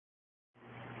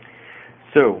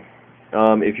So,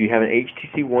 if you have an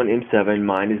HTC One M7,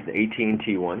 mine is the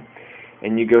AT&T one,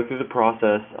 and you go through the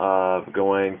process of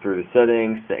going through the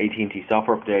settings, the AT&T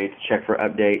software updates, check for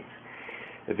updates.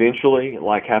 Eventually,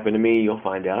 like happened to me, you'll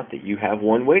find out that you have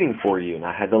one waiting for you, and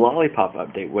I had the Lollipop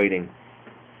update waiting.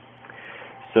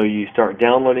 So you start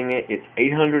downloading it. It's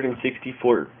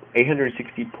 860.4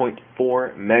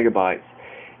 megabytes,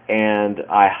 and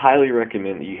I highly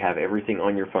recommend that you have everything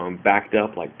on your phone backed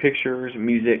up, like pictures,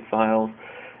 music, files,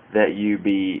 that you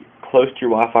be close to your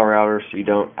Wi-Fi router so you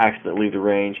don't accidentally leave the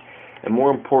range, and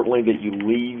more importantly that you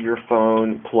leave your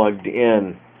phone plugged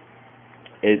in.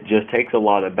 It just takes a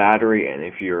lot of battery, and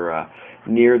if you're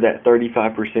near that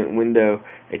 35% window,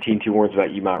 AT&T warns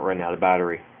about you might run out of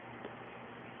battery.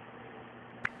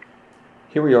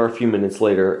 Here we are a few minutes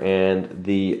later, and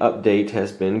the update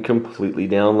has been completely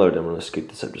downloaded. I'm going to scoot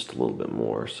this up just a little bit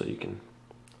more so you can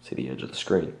see the edge of the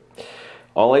screen.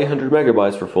 All 800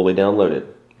 megabytes were fully downloaded.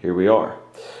 Here we are.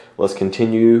 Let's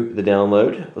continue the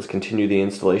download. Let's continue the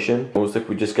installation. Almost like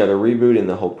we just got a reboot in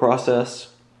the whole process.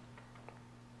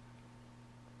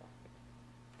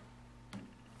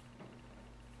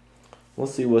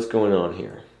 Let's see what's going on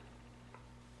here.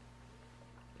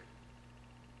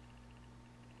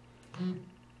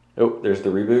 Oh, there's the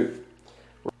reboot.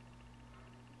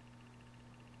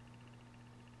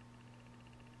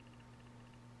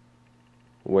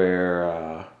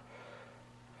 Where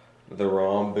the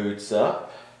ROM boots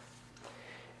up.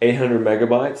 800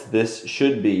 megabytes. This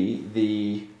should be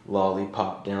the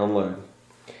Lollipop download.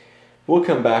 We'll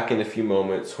come back in a few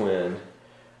moments when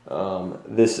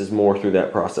this is more through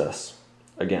that process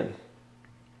again.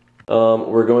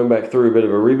 We're going back through a bit of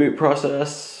a reboot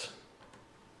process.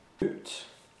 Boot.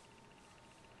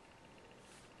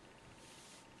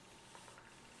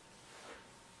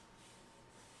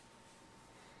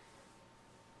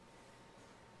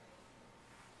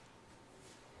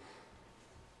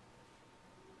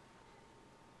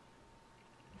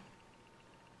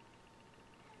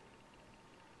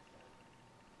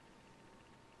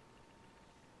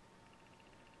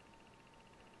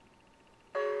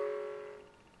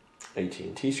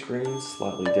 AT&T screen,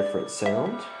 slightly different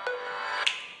sound.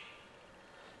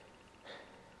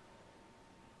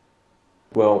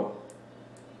 Well,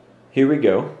 here we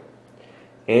go.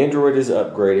 Android is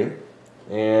upgrading,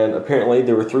 and apparently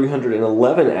there were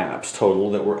 311 apps total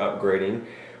that were upgrading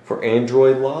for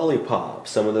Android Lollipop.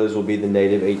 Some of those will be the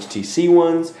native HTC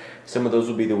ones, some of those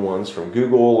will be the ones from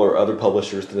Google or other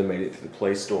publishers that have made it through the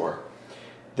Play Store.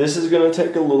 This is going to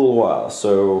take a little while,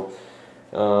 so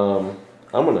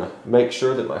I'm going to make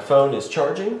sure that my phone is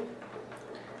charging.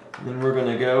 Then we're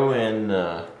going to go and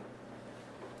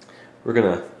we're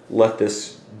going to let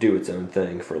this do its own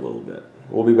thing for a little bit.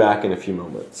 We'll be back in a few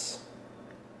moments.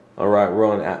 Alright, we're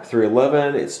on app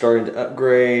 311. It's starting to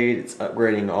upgrade. It's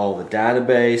upgrading all the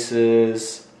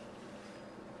databases.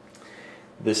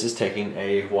 This is taking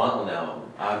a while now.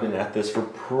 I've been at this for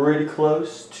pretty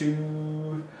close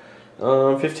to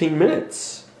 15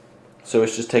 minutes. So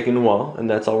it's just taking a while, and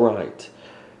that's alright.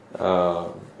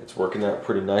 It's working out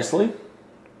pretty nicely.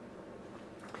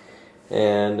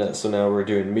 And so now we're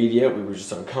doing media. We were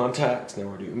just on contacts. Now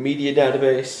we're doing media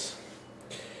database.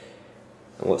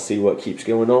 And let's see what keeps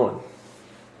going on.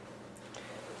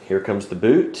 Here comes the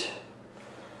boot.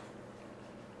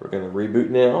 We're going to reboot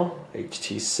now.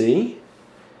 HTC.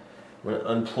 I'm going to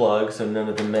unplug so none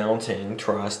of the mounting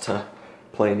tries to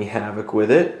play any havoc with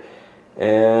it.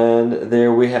 And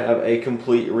there we have a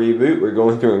complete reboot. We're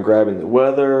going through and grabbing the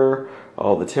weather,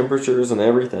 all the temperatures and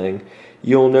everything.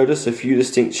 You'll notice a few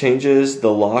distinct changes.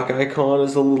 The lock icon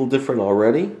is a little different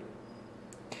already.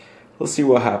 Let's see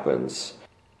what happens.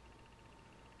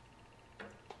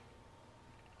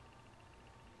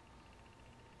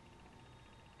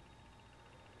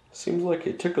 Seems like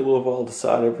it took a little while to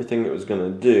decide everything it was going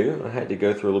to do. I had to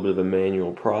go through a little bit of a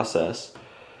manual process.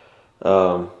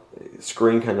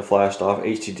 Screen kind of flashed off.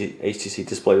 HTC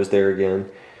display was there again,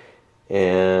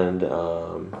 and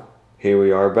here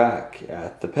we are back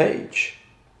at the page.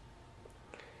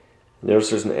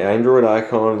 Notice there's an Android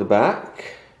icon in the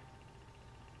back.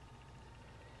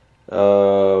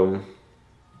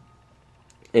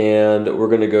 And we're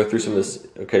going to go through some of this.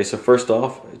 Okay, so first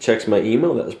off, it checks my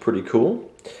email. That was pretty cool.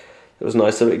 It was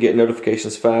nice of it to get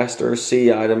notifications faster.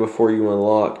 See item before you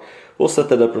unlock. We'll set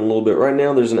that up in a little bit. Right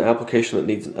now there's an application that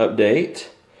needs an update.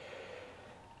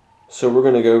 So we're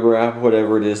going to go grab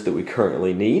whatever it is that we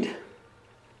currently need.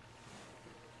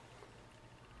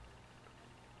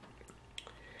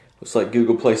 Looks like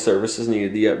Google Play Services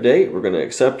needed the update. We're going to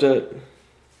accept it.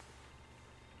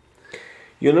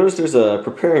 You'll notice there's a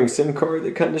preparing SIM card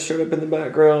that kind of showed up in the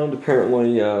background.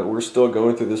 Apparently we're still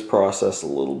going through this process a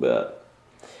little bit.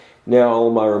 Now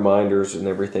all my reminders and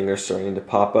everything are starting to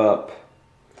pop up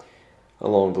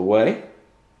along the way.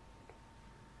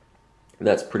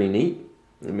 That's pretty neat.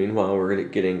 And meanwhile, we're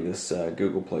getting this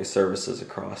Google Play services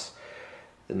across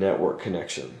the network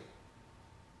connection.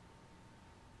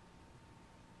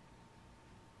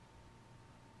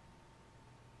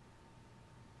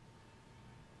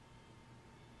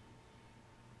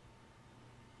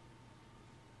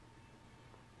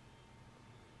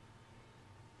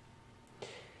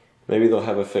 Maybe they'll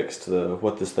have a fix to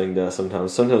what this thing does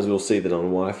sometimes. Sometimes we'll see that on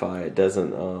Wi-Fi it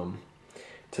doesn't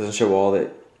show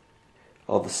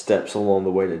all the steps along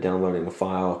the way to downloading a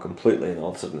file completely, and all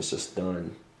of a sudden it's just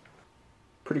done.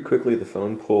 Pretty quickly the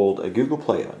phone pulled a Google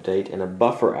Play update and a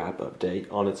Buffer app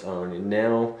update on its own, and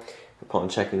now upon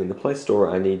checking in the Play Store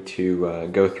I need to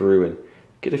go through and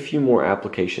get a few more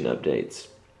application updates.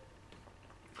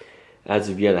 As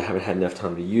of yet I haven't had enough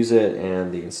time to use it,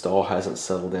 and the install hasn't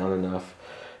settled down enough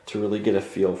to really get a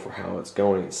feel for how it's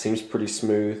going. It seems pretty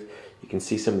smooth. You can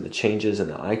see some of the changes in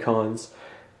the icons,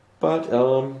 but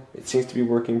it seems to be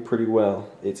working pretty well.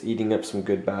 It's eating up some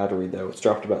good battery though. It's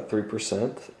dropped about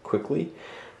 3% quickly.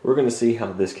 We're going to see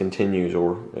how this continues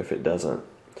or if it doesn't.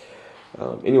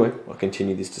 Anyway, I'll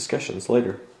continue these discussions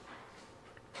later.